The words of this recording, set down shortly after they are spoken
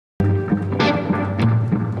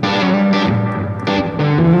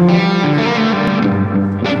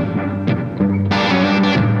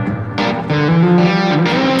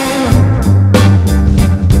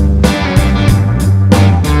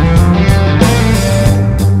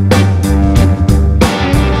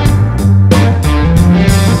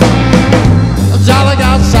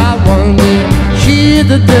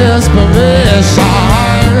desperation.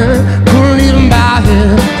 Couldn't even buy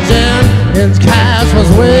his end, his cash was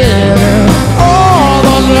waiting. All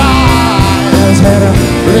those lies had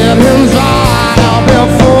let him die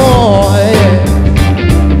before.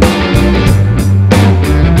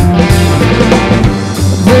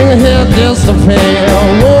 Bring his disappear,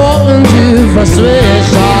 war into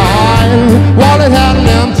frustration. Wallet had an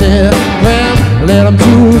empty pen, led him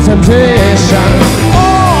to temptation.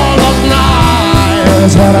 All those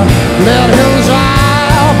nights had let him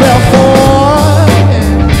die before.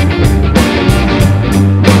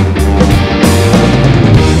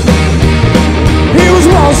 He was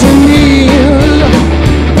once in need,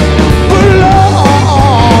 but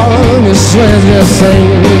Lord, he swears the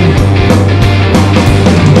same.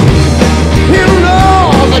 He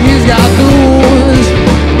knows that he's got dues,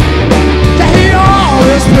 that he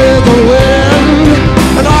always plays the win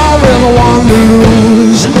and always won to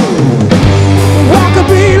lose. What could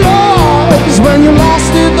be lost when you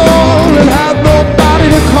lost it all and had nobody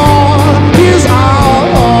to call? He's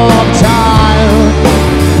out of time.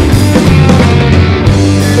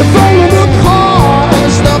 If only the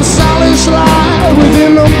cost of Sally slide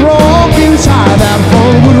within a broken tie, that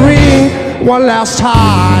phone would ring one last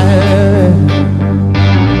time.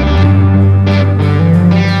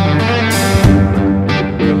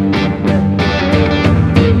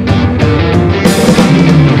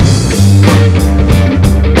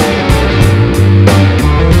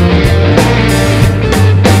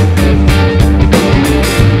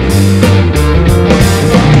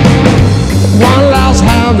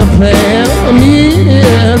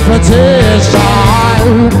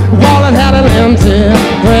 Petition. Wallet had an empty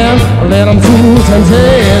friend, led him to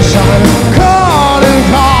temptation. Calling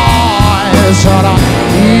cars, shut up,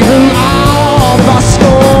 even out the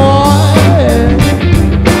score.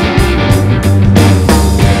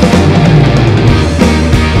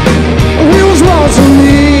 He was wanting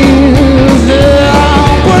me, yeah,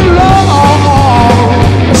 but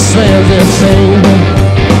Lord, says it same.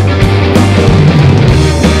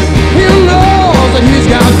 He's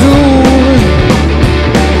got dues,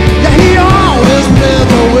 yeah, he always plays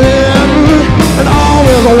to win and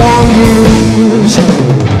always won to lose.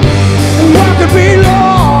 And what could be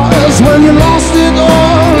lost when you lost it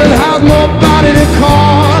all and had nobody to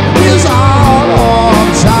call? He's out of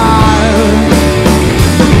time.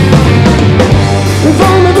 If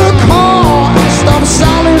only the cost of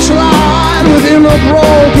selling slide within a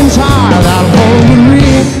broken tie, that phone would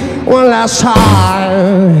ring one last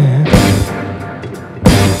time.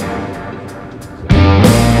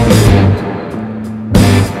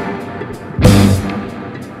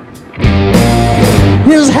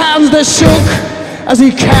 His hands they shook as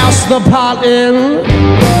he cast the pot in,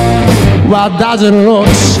 while dodging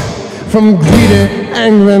looks from greedy,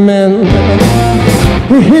 angry men.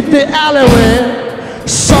 He hit the alleyway,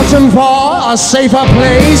 searching for a safer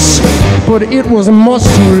place, but it was much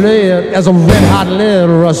too late as a red-hot lead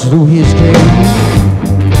rushed through his cage.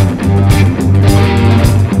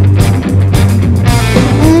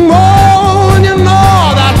 Oh, and you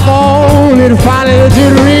know that phone, it finally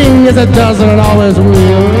did ring, as it does and it always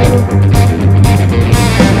will.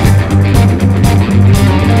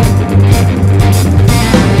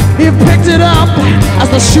 He picked it up as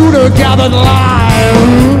the shooter gathered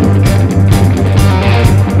line.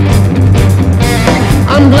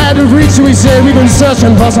 I'm glad we've reached you, he said, we've been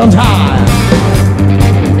searching for some time.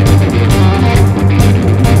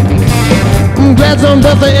 I'm glad some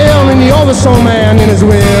death the ill and the oversoul man in his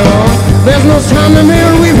will. There's no time to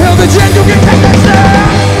mirror, we've held the jet, you can take that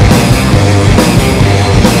step.